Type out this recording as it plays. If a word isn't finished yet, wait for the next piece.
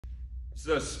This is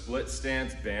a split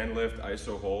stance band lift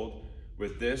iso hold.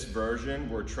 With this version,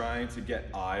 we're trying to get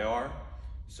IR.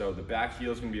 So the back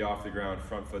heel is gonna be off the ground,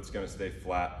 front foot's gonna stay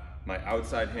flat. My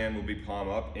outside hand will be palm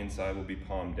up, inside will be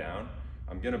palm down.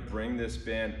 I'm gonna bring this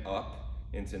band up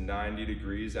into 90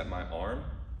 degrees at my arm,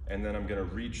 and then I'm gonna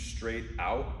reach straight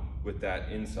out with that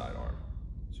inside arm.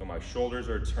 So my shoulders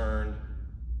are turned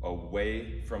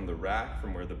away from the rack,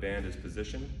 from where the band is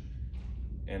positioned,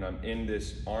 and I'm in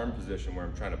this arm position where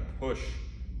I'm trying to push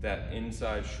that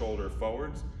inside shoulder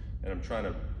forwards, and I'm trying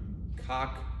to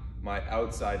cock my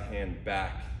outside hand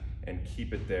back and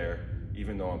keep it there,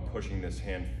 even though I'm pushing this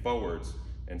hand forwards.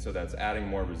 And so that's adding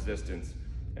more resistance.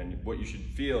 And what you should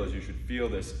feel is you should feel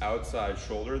this outside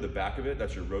shoulder, the back of it,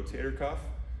 that's your rotator cuff.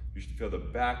 You should feel the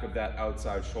back of that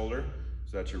outside shoulder,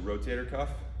 so that's your rotator cuff.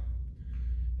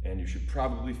 And you should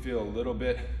probably feel a little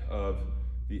bit of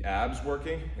the abs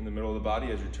working in the middle of the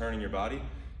body as you're turning your body.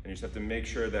 And you just have to make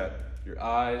sure that your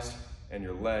eyes and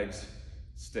your legs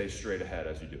stay straight ahead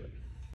as you do it.